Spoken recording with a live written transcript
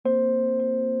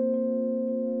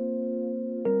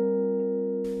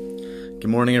Good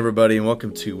morning, everybody, and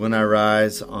welcome to When I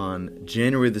Rise on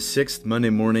January the 6th, Monday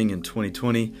morning in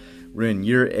 2020. We're in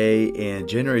year A, and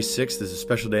January 6th is a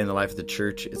special day in the life of the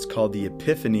church. It's called the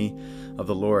Epiphany of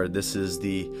the Lord. This is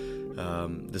the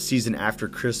season after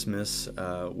Christmas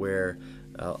where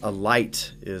a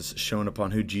light is shown upon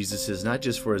who Jesus is, not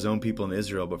just for his own people in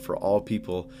Israel, but for all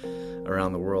people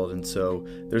around the world. And so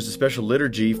there's a special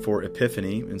liturgy for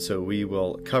Epiphany, and so we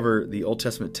will cover the Old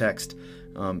Testament text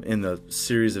in the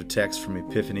series of texts from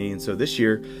Epiphany. And so this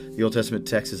year, the Old Testament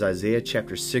text is Isaiah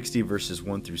chapter 60, verses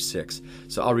 1 through 6.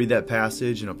 So I'll read that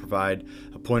passage and I'll provide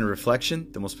a point of reflection.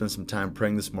 Then we'll spend some time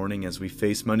praying this morning as we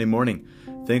face Monday morning.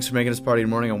 Thanks for making us part of your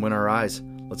morning on When I Rise.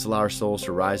 Let's allow our souls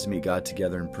to rise to meet God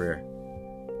together in prayer.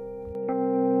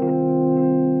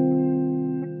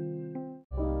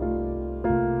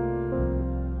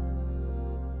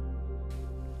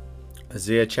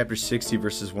 Isaiah chapter 60,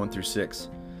 verses 1 through 6.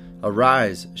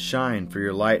 Arise, shine, for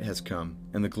your light has come,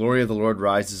 and the glory of the Lord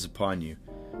rises upon you.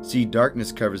 See,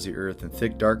 darkness covers the earth, and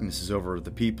thick darkness is over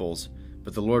the peoples,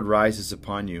 but the Lord rises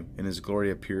upon you, and his glory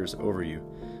appears over you.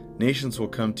 Nations will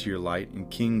come to your light,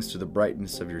 and kings to the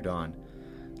brightness of your dawn.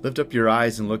 Lift up your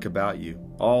eyes and look about you.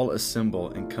 All assemble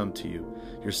and come to you.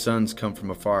 Your sons come from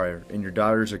afar, and your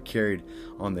daughters are carried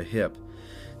on the hip.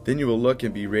 Then you will look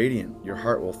and be radiant. Your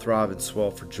heart will throb and swell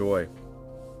for joy.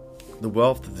 The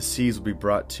wealth of the seas will be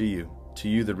brought to you. To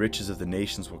you the riches of the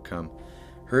nations will come.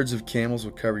 Herds of camels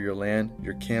will cover your land,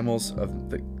 your camels of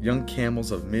the young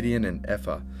camels of Midian and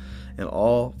Ephah, and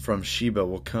all from Sheba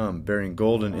will come, bearing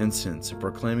gold and incense, and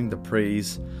proclaiming the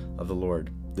praise of the Lord.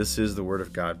 This is the word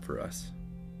of God for us.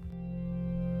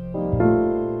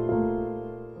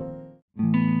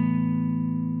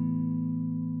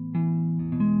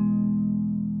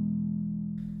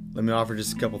 Let me offer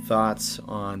just a couple thoughts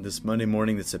on this Monday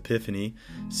morning, this Epiphany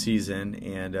season.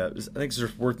 And I think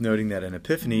it's worth noting that an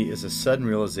epiphany is a sudden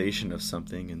realization of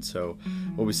something. And so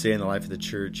what we say in the life of the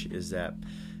church is that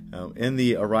in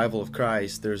the arrival of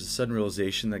Christ, there's a sudden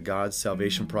realization that God's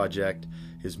salvation project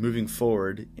is moving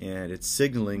forward, and it's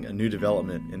signaling a new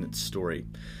development in its story.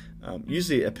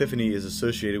 Usually Epiphany is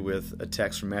associated with a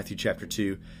text from Matthew chapter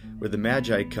 2 where the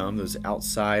Magi come, those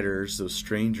outsiders, those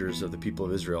strangers of the people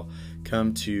of Israel,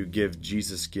 come to give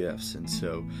Jesus gifts. And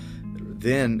so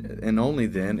then, and only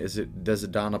then, does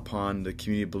it dawn upon the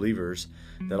community of believers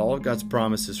that all of God's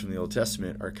promises from the Old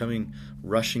Testament are coming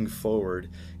rushing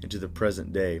forward into the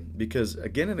present day. Because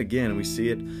again and again, we see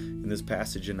it in this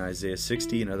passage in Isaiah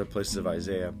 60 and other places of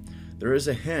Isaiah, there is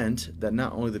a hint that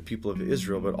not only the people of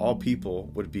Israel, but all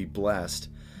people would be blessed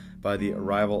by the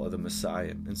arrival of the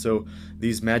Messiah. And so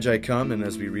these Magi come, and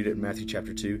as we read it in Matthew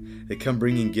chapter 2, they come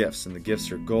bringing gifts, and the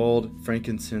gifts are gold,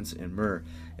 frankincense, and myrrh.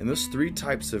 And those three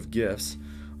types of gifts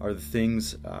are the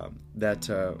things that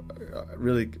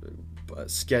really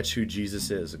sketch who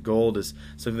Jesus is. Gold is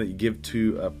something that you give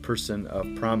to a person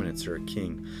of prominence or a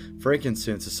king.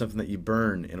 Frankincense is something that you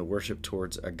burn in a worship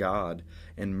towards a god.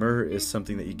 And myrrh is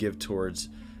something that you give towards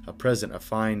a present, a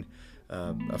fine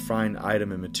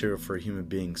item and material for a human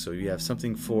being. So you have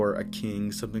something for a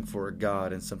king, something for a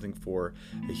god, and something for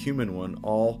a human one,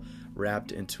 all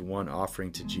wrapped into one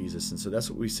offering to Jesus. And so that's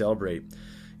what we celebrate,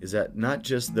 is that not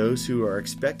just those who are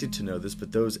expected to know this,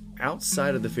 but those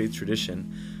outside of the faith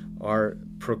tradition are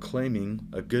proclaiming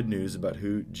a good news about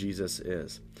who Jesus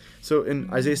is. So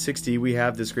in Isaiah 60, we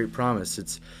have this great promise.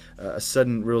 It's a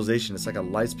sudden realization. It's like a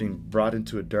light's being brought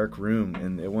into a dark room,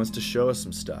 and it wants to show us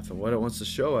some stuff. And what it wants to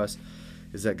show us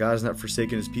is that God has not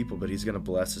forsaken his people, but he's going to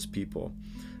bless his people.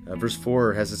 Verse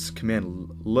 4 has this command,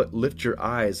 lift your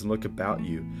eyes and look about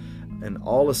you, and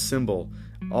all assemble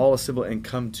and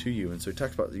come to you. And so he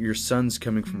talks about your sons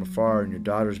coming from afar and your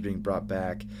daughters being brought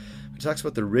back. He talks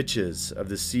about the riches of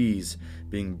the seas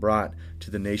being brought to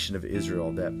the nation of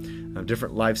Israel, that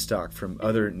different livestock from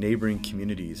other neighboring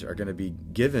communities are going to be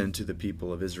given to the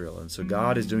people of Israel. And so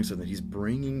God is doing something. He's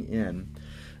bringing in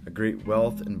a great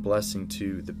wealth and blessing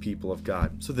to the people of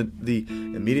God. So the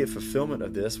immediate fulfillment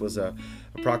of this was a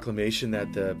proclamation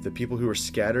that the people who were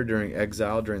scattered during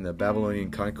exile, during the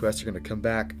Babylonian conquest, are going to come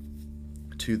back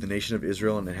to the nation of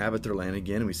Israel and inhabit their land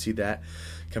again. And we see that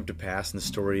come to pass in the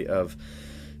story of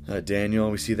Daniel,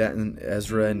 and we see that in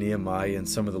Ezra and Nehemiah and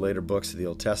some of the later books of the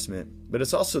Old Testament. But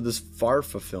it's also this far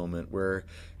fulfillment where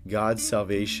God's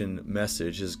salvation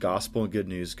message, his gospel and good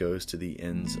news, goes to the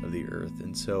ends of the earth.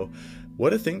 And so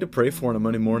what a thing to pray for on a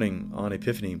Monday morning on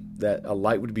Epiphany, that a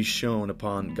light would be shown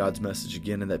upon God's message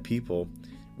again, and that people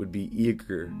would be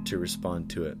eager to respond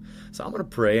to it. So I'm going to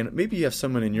pray, and maybe you have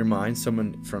someone in your mind,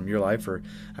 someone from your life, or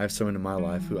I have someone in my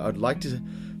life who I would like to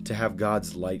have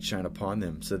God's light shine upon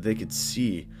them so that they could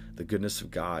see the goodness of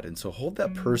God. And so hold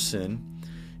that person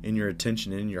in your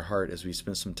attention and in your heart as we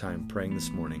spend some time praying this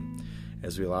morning,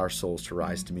 as we allow our souls to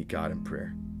rise to meet God in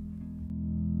prayer.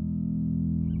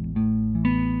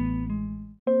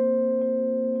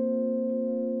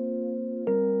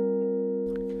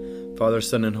 Father,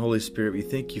 Son, and Holy Spirit, we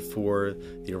thank you for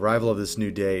the arrival of this new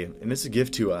day. And it's a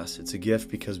gift to us. It's a gift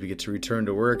because we get to return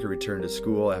to work or return to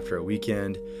school after a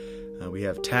weekend. We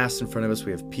have tasks in front of us.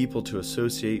 We have people to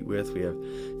associate with. We have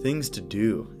things to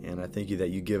do. And I thank you that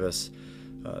you give us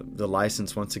the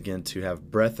license once again to have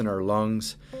breath in our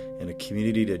lungs and a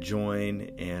community to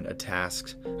join and a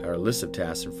task, or a list of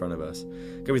tasks in front of us.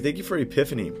 God, we thank you for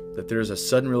Epiphany, that there's a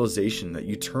sudden realization that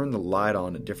you turn the light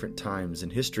on at different times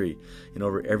in history and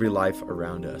over every life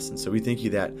around us. And so we thank you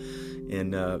that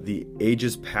in the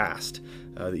ages past,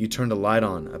 that you turned a light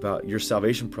on about your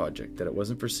salvation project, that it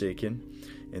wasn't forsaken,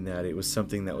 and that it was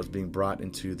something that was being brought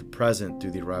into the present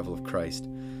through the arrival of Christ.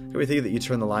 God, we thank you that you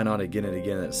turn the light on again and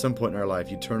again. At some point in our life,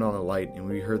 you turn on a light, and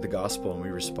we heard the gospel and we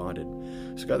responded.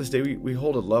 So God, this day we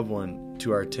hold a loved one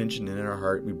to our attention and in our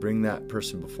heart. We bring that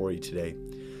person before you today.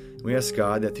 We ask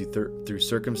God that through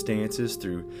circumstances,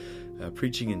 through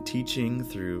preaching and teaching,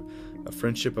 through a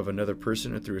friendship of another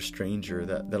person or through a stranger,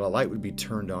 that a light would be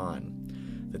turned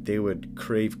on, that they would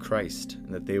crave Christ,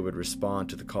 and that they would respond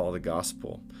to the call of the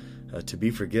gospel, to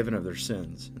be forgiven of their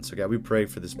sins. And so God, we pray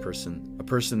for this person, a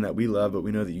person that we love, but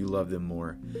we know that you love them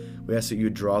more. We ask that you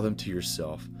would draw them to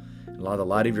yourself and allow the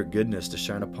light of your goodness to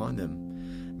shine upon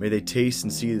them. May they taste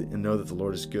and see and know that the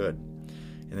Lord is good,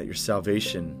 and that your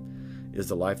salvation is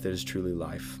the life that is truly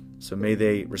life. So may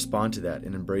they respond to that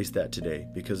and embrace that today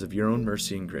because of your own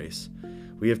mercy and grace.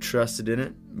 We have trusted in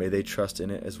it. May they trust in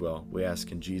it as well. We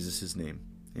ask in Jesus' name.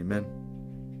 Amen.